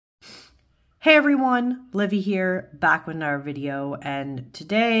Hey everyone, Livy here, back with another video, and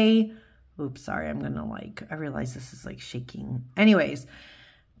today, oops, sorry, I realize this is like shaking. Anyways,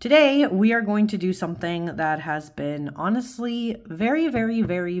 today we are going to do something that has been honestly very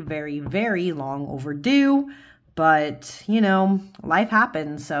long overdue, but you know, life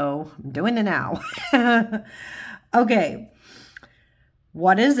happens, so I'm doing it now. Okay.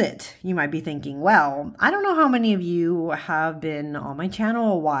 What is it? You might be thinking, well, I don't know how many of you have been on my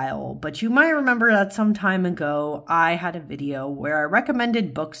channel a while, but you might remember that some time ago, I had a video where I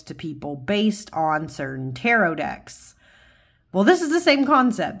recommended books to people based on certain tarot decks. Well, this is the same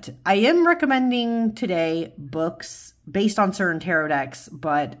concept. I am recommending today books based on certain tarot decks,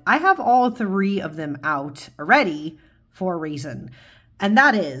 but I have all three of them out already for a reason. And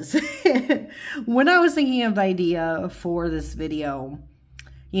that is, when I was thinking of the idea for this video,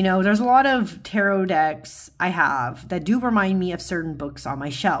 you know, there's a lot of tarot decks I have that do remind me of certain books on my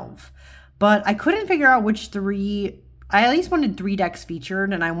shelf, but I couldn't figure out which three. I at least wanted 3 decks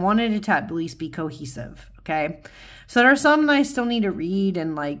featured, and I wanted it to at least be cohesive, okay? So there are some that I still need to read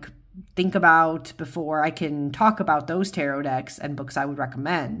and like think about before I can talk about those tarot decks and books I would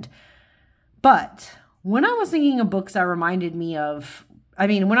recommend. But when I was thinking of books that reminded me of,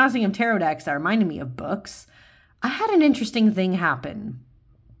 when I was thinking of tarot decks that reminded me of books, I had an interesting thing happen,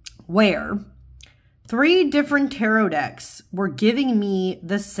 where 3 different tarot decks were giving me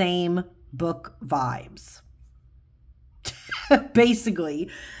the same book vibes. Basically,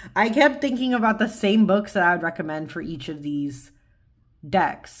 I kept thinking about the same books that I would recommend for each of these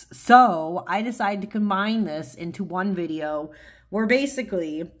decks. So I decided to combine this into one video where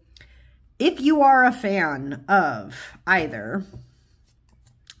basically, if you are a fan of either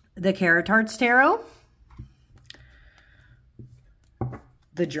the Tarts Tarot,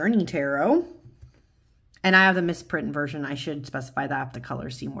 the Journey Tarot, and I have the misprint version. I should specify that if the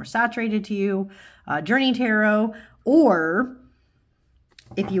colors seem more saturated to you. Journey Tarot, or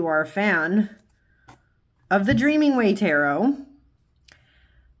if you are a fan of the Dreaming Way Tarot,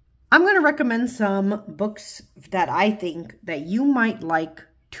 I'm going to recommend some books that I think that you might like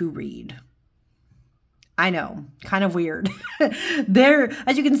to read. I know, kind of weird. There,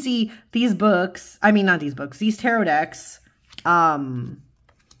 as you can see, these books, these tarot decks,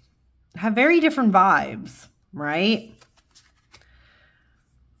 have very different vibes, right?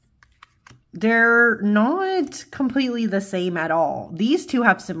 They're not completely the same at all. These two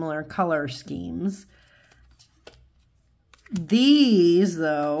have similar color schemes. These,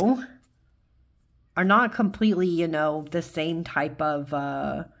 though, are not completely, you know, the same type of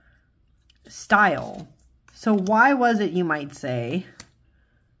style. So why was it, you might say,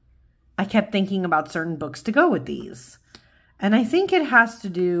 I kept thinking about certain books to go with these? And I think it has to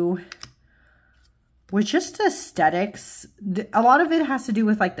do with just aesthetics. A lot of it has to do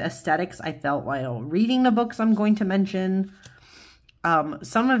with like the aesthetics I felt while reading the books I'm going to mention.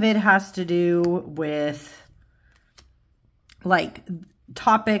 Some of it has to do with like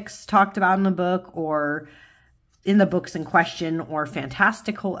topics talked about in the book or in the books in question, or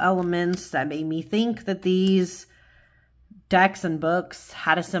fantastical elements that made me think that these decks and books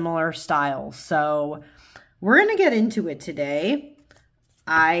had a similar style. So we're going to get into it today.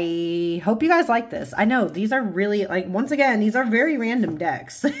 I hope you guys like this. I know these are really, like, once again, these are very random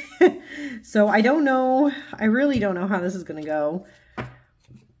decks. So I really don't know how this is going to go.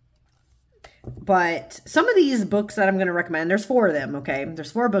 But some of these books that I'm going to recommend, there's 4 of them, okay?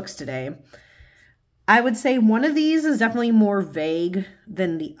 There's 4 books today. I would say one of these is definitely more vague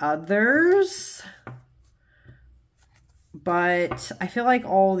than the others, but I feel like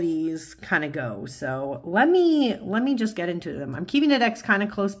all these kind of go. So let me just get into them. I'm keeping the decks kind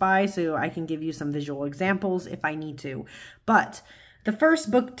of close by so I can give you some visual examples if I need to. But the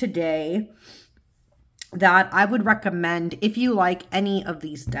first book today that I would recommend if you like any of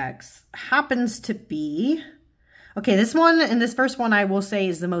these decks happens to be, okay, this one, and this first one I will say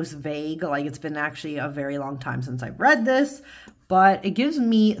is the most vague. Like, it's been actually a very long time since I've read this, but it gives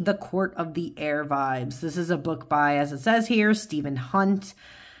me the Court of the Air vibes. This is a book by, as it says here, Stephen Hunt.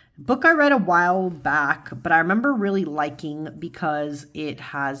 Book I read a while back, but I remember really liking because it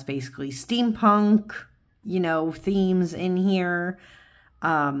has basically steampunk, you know, themes in here.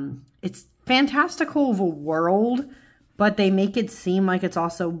 It's fantastical of a world, but they make it seem like it's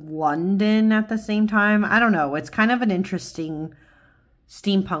also London at the same time. I don't know. It's kind of an interesting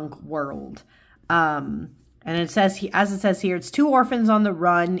steampunk world. And it says, as it says here, it's 2 orphans on the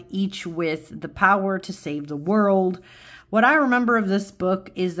run, each with the power to save the world. What I remember of this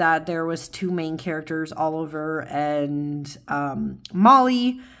book is that there was 2 main characters, Oliver and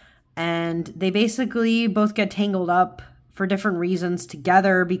Molly, and they basically both get tangled up for different reasons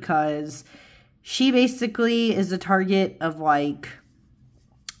together because she basically is the target of like,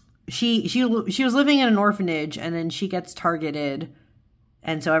 she was living in an orphanage, and then she gets targeted,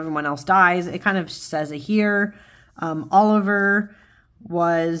 and so everyone else dies. It kind of says it here. Oliver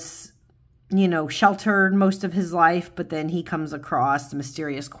was, you know, sheltered most of his life, but then he comes across the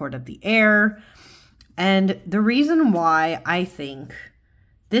mysterious court of the air. And the reason why I think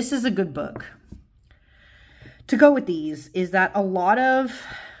this is a good book to go with these is that a lot of,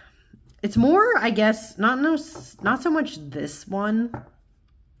 it's more, I guess, not so much this one,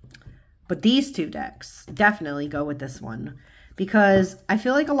 but these two decks definitely go with this one, because I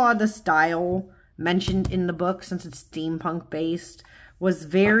feel like a lot of the style mentioned in the book, since it's steampunk based, was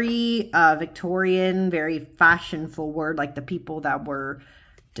very Victorian, very fashion forward, like the people that were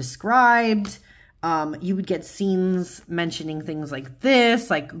described. You would get scenes mentioning things like this,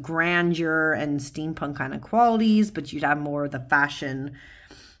 like grandeur and steampunk kind of qualities, but you'd have more of the fashion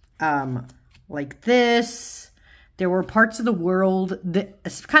like this. There were parts of the world,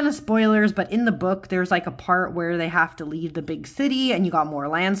 it's kind of spoilers, but in the book, there's like a part where they have to leave the big city, and you got more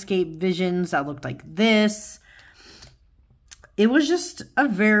landscape visions that looked like this. It was just a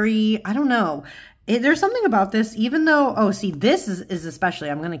very, I don't know. There's something about this, even though, oh, see, this is especially,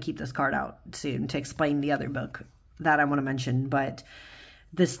 I'm going to keep this card out soon to explain the other book that I want to mention, but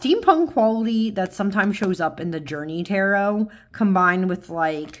the steampunk quality that sometimes shows up in the Journey Tarot, combined with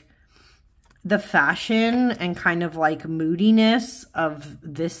like the fashion and kind of like moodiness of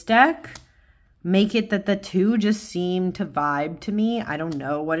this deck, make it that the two just seem to vibe to me. I don't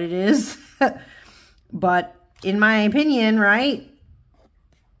know what it is, but in my opinion, right,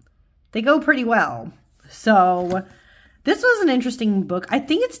 they go pretty well. So this was an interesting book. I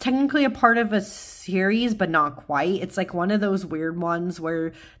think it's technically a part of a series, but not quite. It's like one of those weird ones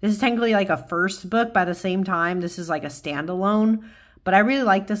where this is technically like a first book, but at the same time, this is like a standalone. But I really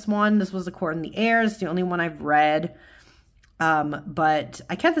like this one. This was The Court in the Air. It's the only one I've read. But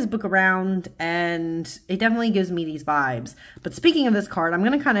I kept this book around, and it definitely gives me these vibes. But speaking of this card, I'm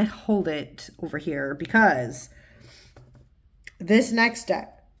going to kind of hold it over here, because this next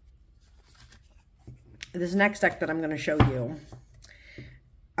deck that I'm going to show you,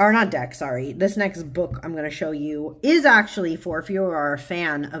 or not deck, sorry, this next book I'm going to show you is actually for if you are a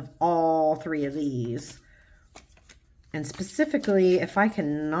fan of all three of these. And specifically, if I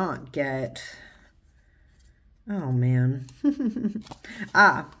cannot get, oh man,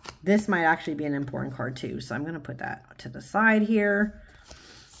 this might actually be an important card too, so I'm going to put that to the side here.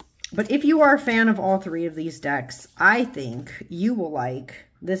 But if you are a fan of all three of these decks, I think you will like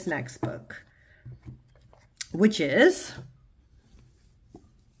this next book, which is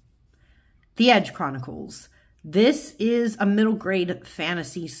The Edge Chronicles. This is a middle grade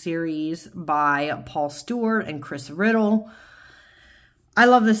fantasy series by Paul Stewart and Chris Riddle. I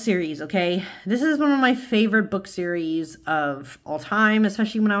love this series, okay? This is one of my favorite book series of all time,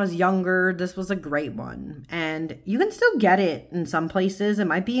 especially when I was younger. This was a great one. And you can still get it in some places. It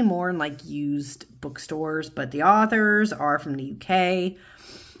might be more in like used bookstores, but the authors are from the UK.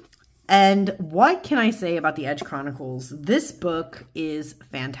 And what can I say about The Edge Chronicles? This book is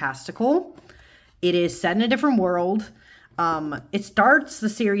fantastical. It is set in a different world. It starts the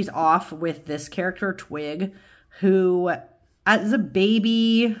series off with this character, Twig, who, as a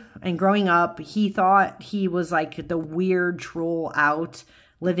baby and growing up, he thought he was like the weird troll out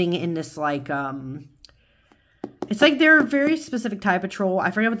living in this like, it's like they're a very specific type of troll.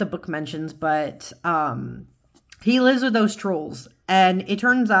 I forget what the book mentions, but he lives with those trolls. And it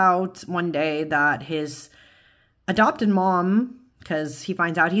turns out one day that his adopted mom, because he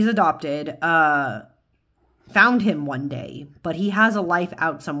finds out he's adopted, found him one day. But he has a life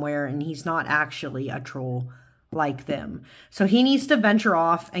out somewhere, and he's not actually a troll like them. So he needs to venture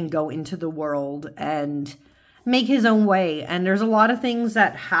off and go into the world and make his own way. And there's a lot of things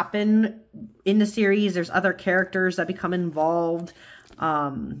that happen in the series. There's other characters that become involved.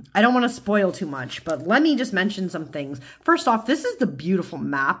 I don't want to spoil too much, but let me just mention some things. First off, this is the beautiful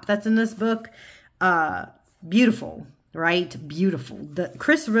map that's in this book. Beautiful, right? Beautiful. The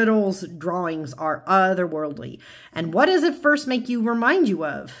Chris Riddle's drawings are otherworldly. And what does it first make you remind you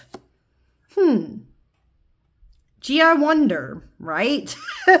of? Gee, I wonder, right?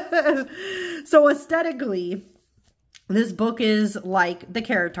 So aesthetically, this book is like the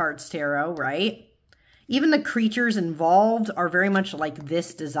Tarts Tarot, right? Even the creatures involved are very much like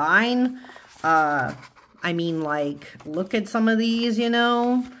this design. I mean, like, look at some of these, you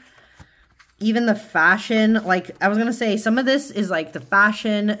know? Even the fashion, like, I was going to say, some of this is like the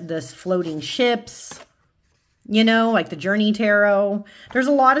fashion, this floating ships, you know, like the Journey Tarot. There's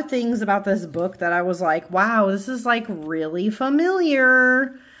a lot of things about this book that I was like, wow, this is like really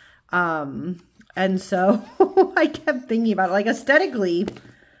familiar. And so I kept thinking about it, like aesthetically,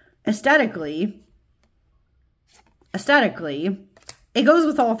 it goes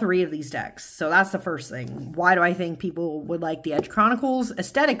with all three of these decks. So that's the first thing. Why do I think people would like the Edge Chronicles?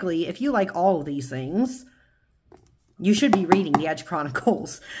 Aesthetically, if you like all of these things, you should be reading the Edge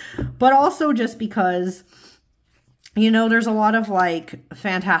Chronicles. But also just because, you know, there's a lot of like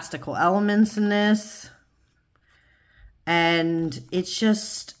fantastical elements in this. And it's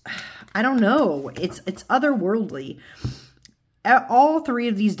just, I don't know. It's otherworldly. All three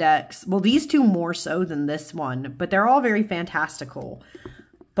of these decks, well, these two more so than this one, but they're all very fantastical.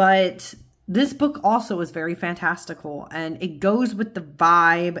 But this book also is very fantastical, and it goes with the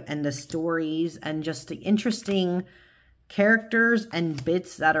vibe and the stories and just the interesting characters and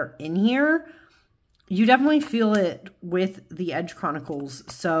bits that are in here. You definitely feel it with the Edge Chronicles.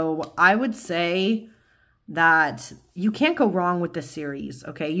 So I would say that you can't go wrong with this series,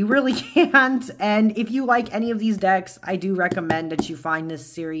 okay? You really can't. And if you like any of these decks, I do recommend that you find this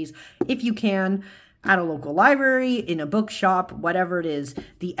series, if you can, at a local library, in a bookshop, whatever it is.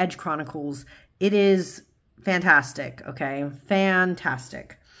 The Edge Chronicles, it is fantastic, okay?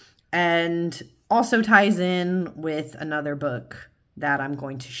 Fantastic. And also ties in with another book that I'm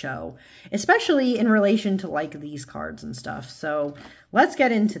going to show, especially in relation to like these cards and stuff. So let's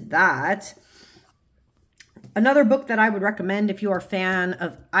get into that. Another book that I would recommend if you are a fan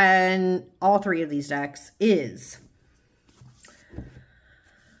of all three of these decks is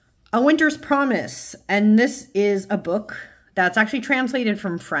A Winter's Promise. And this is a book that's actually translated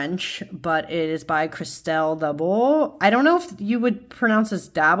from French, but it is by Christelle Dabble. I don't know if you would pronounce this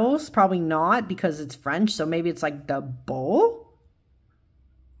Dabbles. Probably not, because it's French. So maybe it's like Dabble?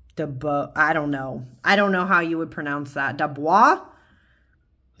 I don't know. I don't know how you would pronounce that. Dabois?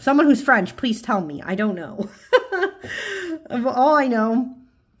 Someone who's French, please tell me. I don't know. All I know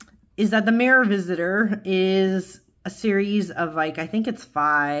is that The Mirror Visitor is a series of like, I think it's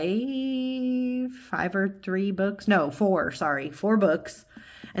five or three books. No, four books.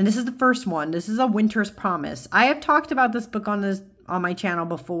 And this is the first one. This is A Winter's Promise. I have talked about this book on my channel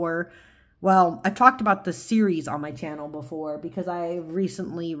before. Well, I've talked about the series on my channel before because I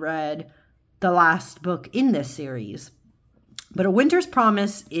recently read the last book in this series. But A Winter's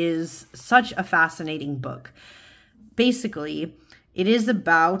Promise is such a fascinating book. Basically, it is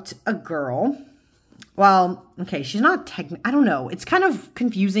about a girl. Well, okay, she's not I don't know. It's kind of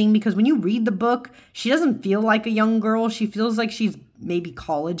confusing because when you read the book, she doesn't feel like a young girl. She feels like she's maybe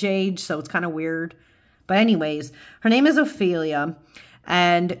college age, so it's kind of weird. But anyways, her name is Ophelia,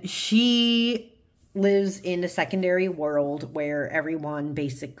 and she lives in a secondary world where everyone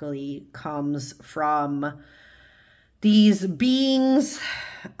basically comes from these beings,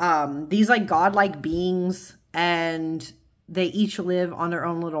 these like godlike beings, and they each live on their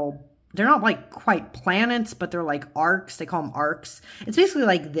own little, they're not like quite planets, but they're like arcs. They call them arcs. It's basically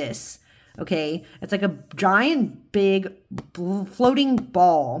like this, okay? It's like a giant, big, floating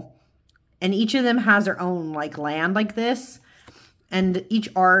ball, and each of them has their own like land like this. And each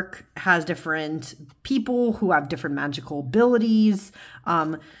arc has different people who have different magical abilities.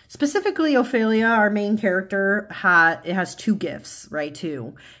 Specifically, Ophelia, our main character, has two gifts, right,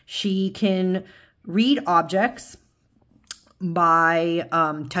 too. She can read objects by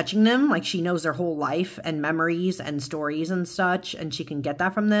touching them. Like, she knows their whole life and memories and stories and such, and she can get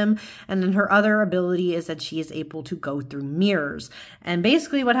that from them. And then her other ability is that she is able to go through mirrors. And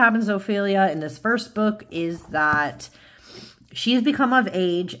basically what happens to Ophelia in this first book is that she's become of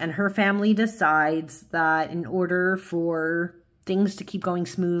age, and her family decides that in order for things to keep going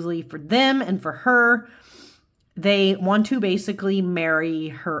smoothly for them and for her, they want to basically marry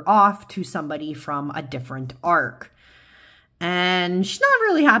her off to somebody from a different arc. And she's not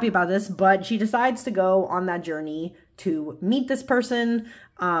really happy about this, but she decides to go on that journey to meet this person.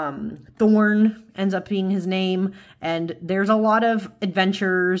 Thorn ends up being his name, and there's a lot of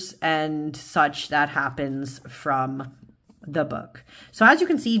adventures and such that happens from the book. So as you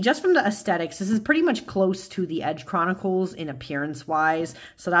can see, just from the aesthetics, this is pretty much close to the Edge Chronicles in appearance wise.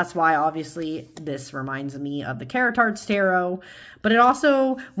 So that's why obviously this reminds me of the Tarts Tarot. But it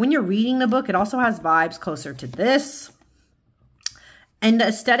also, when you're reading the book, it also has vibes closer to this. And the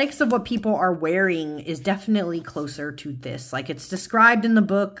aesthetics of what people are wearing is definitely closer to this. Like, it's described in the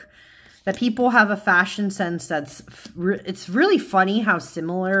book that people have a fashion sense that's, it's really funny how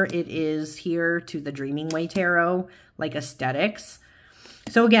similar it is here to the Dreaming Way Tarot, like aesthetics.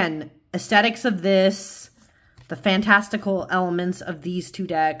 So again, aesthetics of this, the fantastical elements of these two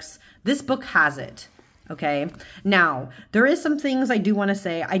decks, this book has it. Okay, now there is some things I do want to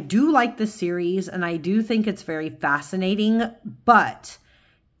say. I do like this series and I do think it's very fascinating, but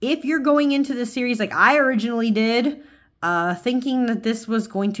if you're going into the series like I originally did, thinking that this was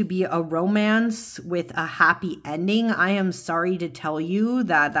going to be a romance with a happy ending, I am sorry to tell you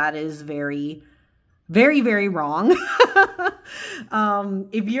that that is very, very, very wrong.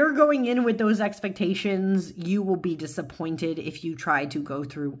 If you're going in with those expectations, you will be disappointed if you try to go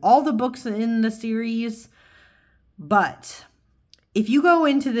through all the books in the series. But if you go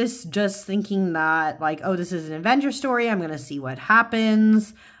into this just thinking that like, oh, this is an adventure story, I'm going to see what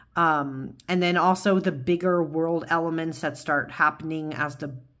happens. And then also the bigger world elements that start happening as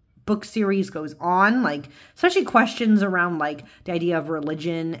the book series goes on, like especially questions around like the idea of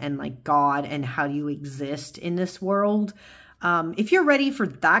religion and like God and how do you exist in this world. If you're ready for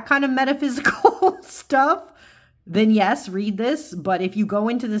that kind of metaphysical stuff, then yes, read this. But if you go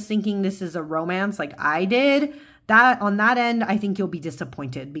into this thinking this is a romance like I did, that on that end, I think you'll be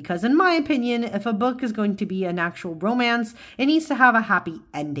disappointed, because in my opinion, if a book is going to be an actual romance, it needs to have a happy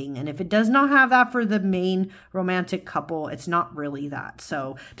ending. And if it does not have that for the main romantic couple, it's not really that.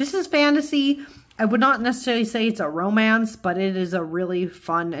 So this is fantasy. I would not necessarily say it's a romance, but it is a really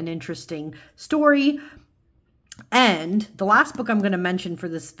fun and interesting story. And the last book I'm going to mention for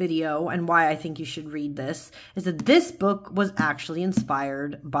this video and why I think you should read this is that this book was actually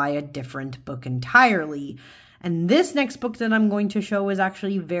inspired by a different book entirely. And this next book that I'm going to show is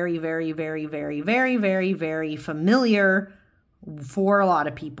actually very, very, very, very, very, very, very familiar for a lot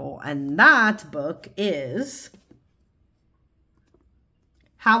of people. And that book is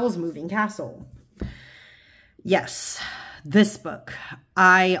Howl's Moving Castle. Yes, this book.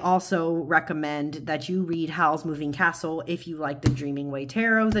 I also recommend that you read Howl's Moving Castle if you like the Dreaming Way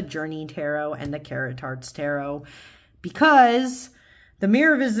Tarot, the Journey Tarot, and the Tarts Tarot, because the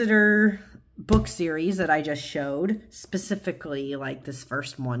Mirror Visitor book series that I just showed, specifically like this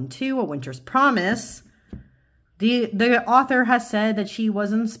first one too, A Winter's Promise, the author has said that she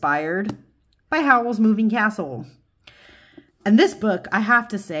was inspired by Howl's Moving Castle. And this book, I have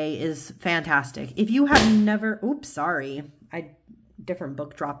to say, is fantastic. If you have never, oops, sorry, different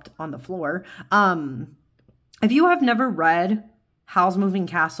book dropped on the floor. If you have never read Howl's Moving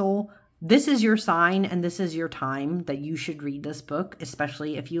Castle, this is your sign and this is your time that you should read this book,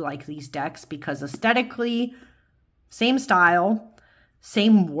 especially if you like these decks, because aesthetically, same style,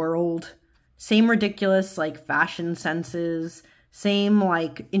 same world, same ridiculous like fashion senses, same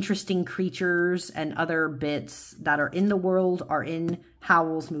like interesting creatures and other bits that are in the world are in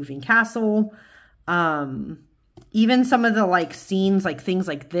Howl's Moving Castle. Even some of the like scenes, like things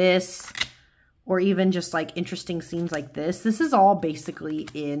like this, or even just like interesting scenes like this is all basically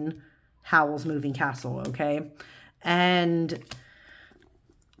in Howl's Moving Castle, okay? And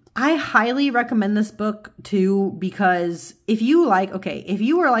I highly recommend this book too, because if you like, okay, if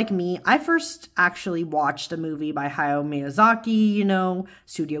you were like me, I first actually watched a movie by Hayao Miyazaki, you know,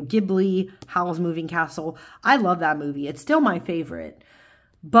 Studio Ghibli, Howl's Moving Castle. I love that movie. It's still my favorite.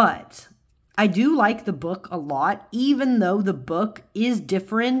 But I do like the book a lot, even though the book is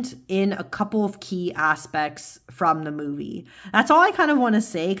different in a couple of key aspects from the movie. That's all I kind of want to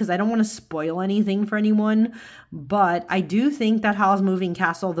say, because I don't want to spoil anything for anyone. But I do think that Howl's Moving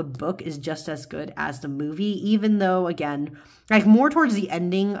Castle, the book, is just as good as the movie, even though, again, like more towards the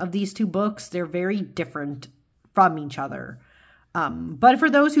ending of these two books, they're very different from each other. But for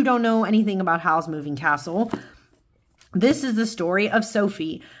those who don't know anything about Howl's Moving Castle, this is the story of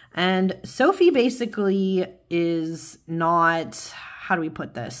Sophie. And Sophie basically is not, how do we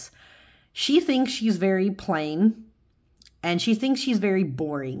put this? She thinks she's very plain and she thinks she's very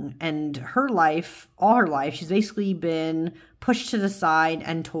boring. And her life, all her life, she's basically been pushed to the side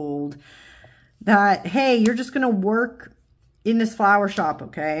and told that, hey, you're just going to work in this flower shop,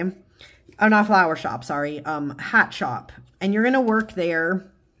 okay? Oh, not flower shop, sorry, hat shop. And you're going to work there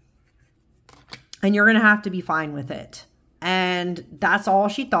and you're going to have to be fine with it. And that's all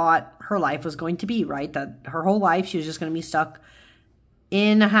she thought her life was going to be, right? That her whole life she was just going to be stuck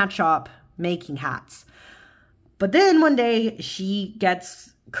in a hat shop making hats. But then one day she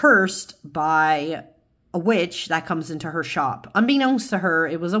gets cursed by a witch that comes into her shop. Unbeknownst to her,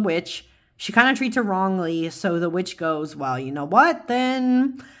 it was a witch. She kind of treats her wrongly. So the witch goes, well, you know what?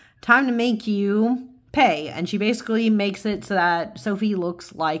 Then time to make you pay. And she basically makes it so that Sophie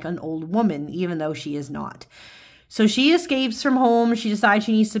looks like an old woman, even though she is not. So she escapes from home. She decides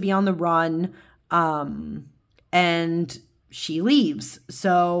she needs to be on the run. And she leaves.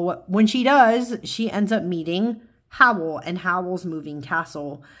 So when she does, she ends up meeting Howl and Howl's Moving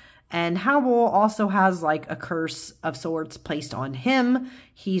Castle. And Howl also has like a curse of sorts placed on him.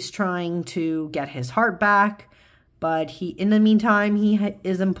 He's trying to get his heart back. But in the meantime, he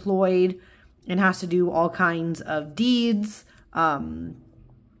is employed and has to do all kinds of deeds.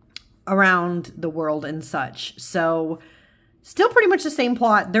 around the world and such. So still pretty much the same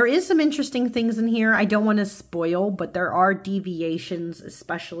plot. There is some interesting things in here. I don't want to spoil, but there are deviations,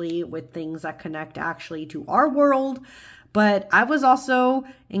 especially with things that connect actually to our world. But I was also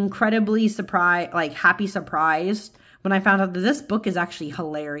incredibly surprised, like happy surprised, when I found out that this book is actually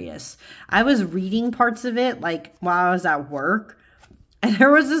hilarious. I was reading parts of it like while I was at work, and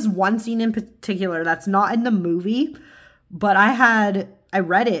there was this one scene in particular that's not in the movie, but I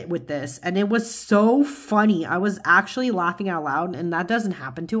read it with this, and it was so funny. I was actually laughing out loud, and that doesn't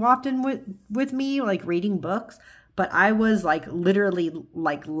happen too often with me, like reading books. But I was like literally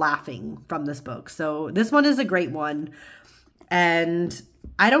like laughing from this book. So this one is a great one, and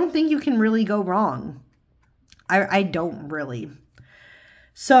I don't think you can really go wrong. I don't really.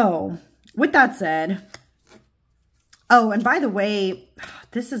 So with that said, oh, and by the way,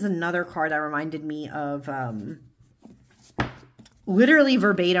 this is another card that reminded me of, literally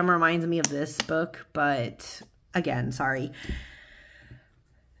verbatim reminds me of this book, but again, sorry.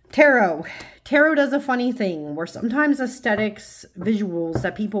 Tarot. Tarot does a funny thing where sometimes aesthetics, visuals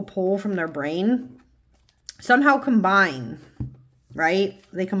that people pull from their brain somehow combine, right?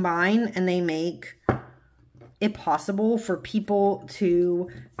 They combine and they make it possible for people to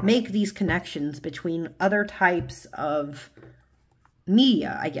make these connections between other types of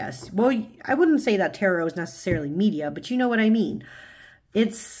media, I guess. Well, I wouldn't say that tarot is necessarily media, but you know what I mean.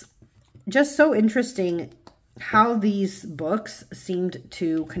 It's just so interesting how these books seemed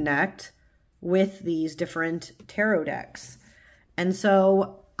to connect with these different tarot decks. And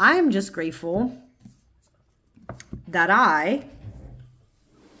so I'm just grateful that I'll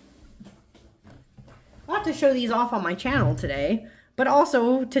have to show these off on my channel today, but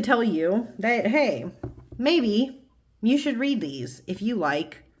also to tell you that, hey, maybe you should read these if you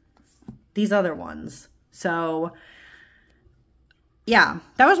like these other ones. So yeah,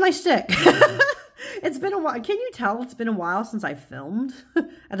 that was my stick. It's been a while. Can you tell it's been a while since I filmed?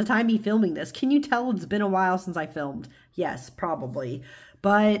 At the time of me filming this, can you tell it's been a while since I filmed? Yes, probably.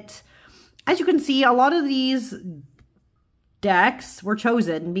 But as you can see, a lot of these decks were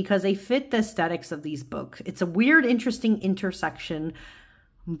chosen because they fit the aesthetics of these books. It's a weird, interesting intersection,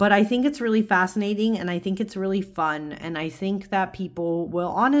 but I think it's really fascinating, and I think it's really fun, and I think that people will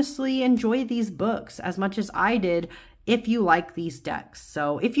honestly enjoy these books as much as I did if you like these decks.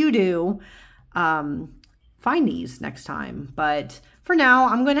 So if you do, find these next time. But for now,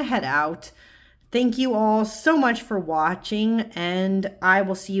 I'm going to head out. Thank you all so much for watching, and I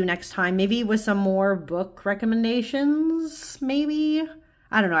will see you next time, maybe with some more book recommendations, maybe?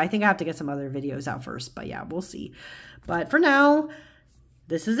 I don't know. I think I have to get some other videos out first, but yeah, we'll see. But for now,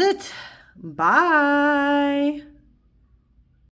 this is it. Bye.